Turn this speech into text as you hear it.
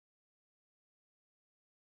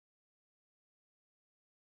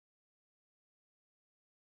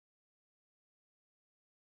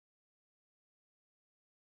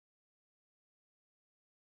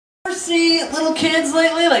See little kids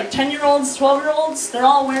lately, like 10-year-olds, 12-year-olds, they're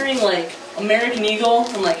all wearing like American Eagle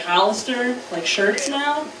and like Hollister like shirts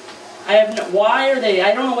now. I have no, why are they,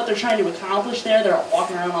 I don't know what they're trying to accomplish there. They're all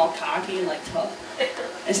walking around all cocky and like tough.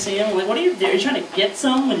 I see them, like, what are you doing? Are you trying to get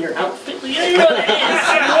some with your outfit? Like, you don't even know what it is.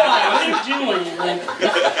 Why? What are you doing?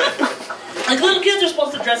 Like little kids are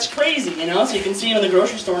supposed to dress crazy, you know, so you can see them in the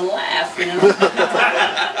grocery store and laugh, you know.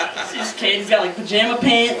 See this kid, he's got like pajama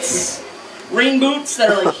pants, rain boots that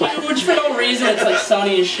are like huge for no reason. It's like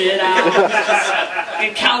sunny as shit out.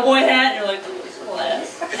 Like a cowboy hat, and you're like, ooh, this little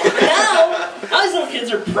ass. Now these little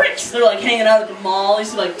kids are pricks. They're like hanging out at the mall. You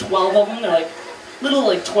see like 12 of them. They're like little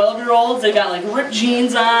like 12-year-olds. They got like ripped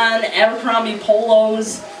jeans on, Abercrombie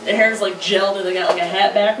polos. Their hair's like gelled, and they got like a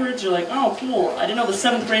hat backwards. You're like, oh, cool. I didn't know the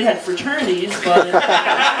 7th grade had fraternities, but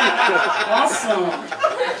awesome.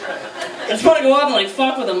 I just want to go up and like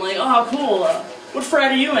fuck with them. Like, oh, cool. What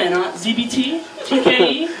frat are you in? ZBT?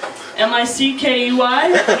 TKE? MICKUI? Let's say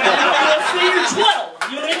you're 12.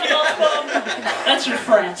 You want to make a golf club? That's your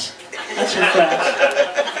frat. That's your frat.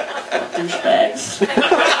 Douchebags.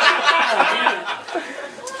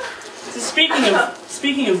 So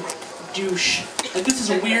speaking of douche, like this is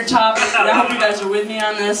a weird topic, but I hope you guys are with me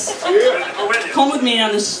on this. Come with me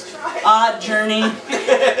on this odd journey.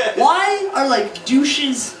 Why are like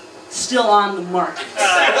douches still on the market?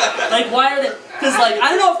 Like why are they? Because like I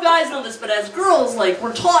don't know if guys know this, but as girls, like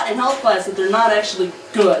we're taught in health class that they're not actually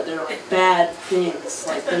good. They're like bad things.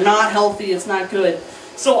 Like they're not healthy. It's not good.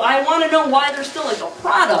 So I want to know why they're still like a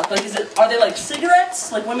product. Like are they like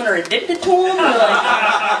cigarettes? Like women are addicted to them? Or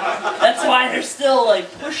like that's why they're still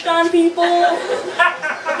like pushed on people?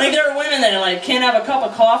 Like there are women that like can't have a cup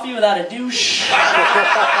of coffee without a douche.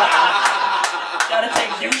 Gotta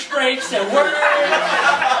take douche breaks at work.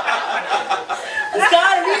 It's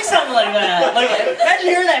gotta be something like that. Like, imagine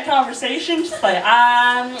hearing that conversation, just like,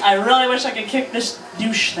 I really wish I could kick this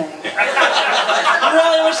douche thing. I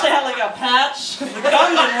really wish they had like a patch, because the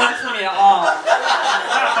gun didn't work for me at all.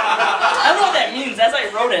 I don't know what that means. As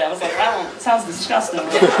I wrote it, I was like, it sounds disgusting.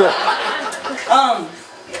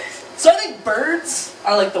 So I think birds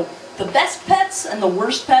are like the best pets and the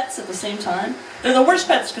worst pets at the same time. They're the worst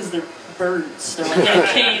pets because they're birds. They're like in a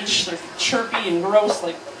cage, they're chirpy and gross,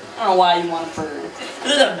 like, I don't know why you want a bird. But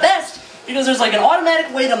they're the best because there's like an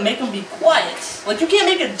automatic way to make them be quiet. Like you can't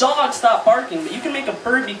make a dog stop barking, but you can make a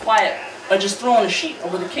bird be quiet by just throwing a sheet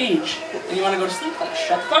over the cage. And you want to go to sleep, like,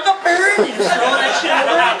 shut the fuck up, bird! You just throw that shit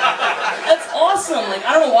over. That's awesome. Like,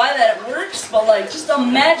 I don't know why that works, but like, just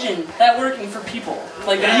imagine that working for people.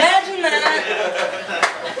 Like, imagine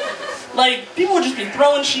that. Like, people would just be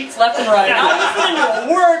throwing sheets left and right. I was listening to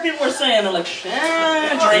a word people were saying. They're like,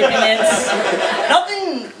 draping it.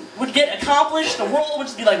 Nothing would get accomplished. The world would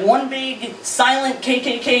just be like one big, silent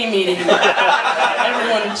KKK meeting.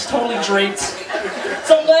 Everyone's totally draped.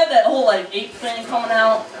 So I'm glad that whole, like, ape thing coming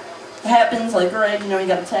out happens. Like, right, you know, you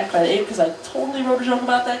got attacked by the ape, because I totally wrote a joke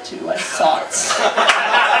about that, too. I saw it.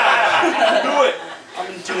 Do it! I'm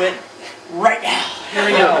going to do it right now. Here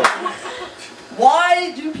we go.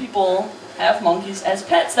 Why do people have monkeys as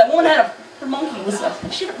pets? That woman had her monkey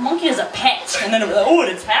she had a monkey as a pet, and then it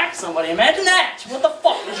attacked somebody. Imagine that! What the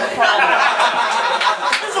fuck is your problem?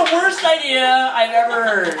 This is the worst idea I've ever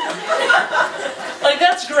heard. Like,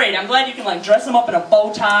 that's great. I'm glad you can like dress them up in a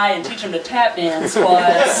bow tie and teach them to tap dance, but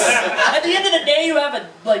at the end of the day, you have a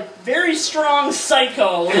like very strong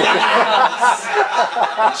psycho living in your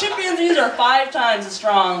house. Chimpanzees are 5 times as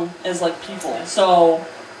strong as like people, so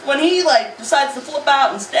when he, like, decides to flip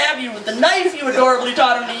out and stab you with the knife you adorably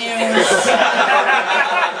taught him to use,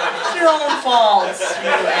 it's your own fault, you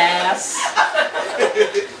ass.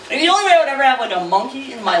 And the only way I would ever have, like, a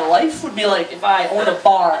monkey in my life would be, like, if I owned a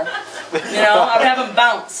bar. You know? I would have him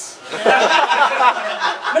bounce. You know?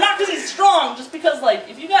 But not because he's strong, just because, like,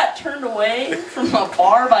 if you got turned away from a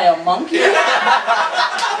bar by a monkey, you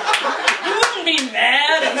wouldn't be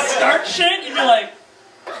mad and start shit. You'd be like,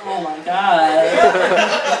 oh my god.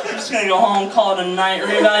 I'm just gonna go home, call it a night,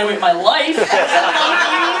 reevaluate my life.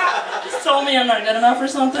 Just told me I'm not good enough or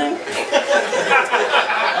something.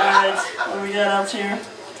 Alright, what do we got up here?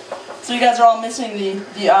 So you guys are all missing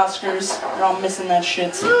the Oscars. You're all missing that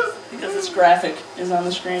shit. Because this graphic is on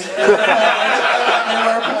the screen. They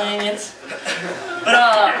were playing it.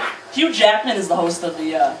 But Hugh Jackman is the host of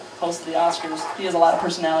the Oscars. He has a lot of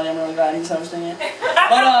personality. I'm really glad he's hosting it.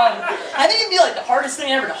 But I think it'd be like the hardest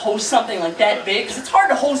thing ever to host something like that big, because it's hard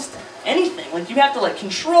to host anything. Like you have to like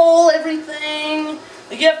control everything.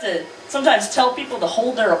 Like you have to sometimes tell people to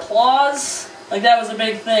hold their applause. Like that was a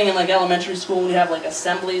big thing in like elementary school when you have like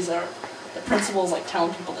assemblies or the principal's like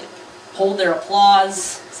telling people to hold their applause,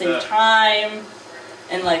 same time.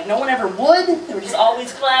 And like, no one ever would. They were just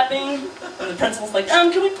always clapping. And the principal's like, can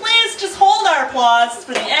we please just hold our applause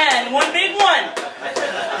for the end? One big one.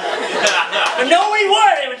 But nobody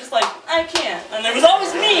would. They were just like, I can't. And there was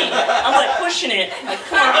always me. I'm like pushing it. Like,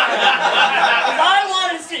 come on. Because I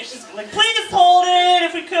wanted to see it. She's like, please hold it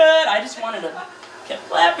if we could. I just wanted to kept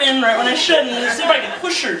clapping right when I shouldn't. And see if I could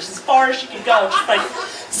push her as far as she could go. She's like,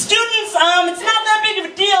 students, it's not that big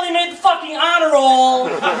of a deal. You made the fucking honor roll.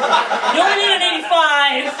 You only need an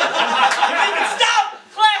 85. If you can stop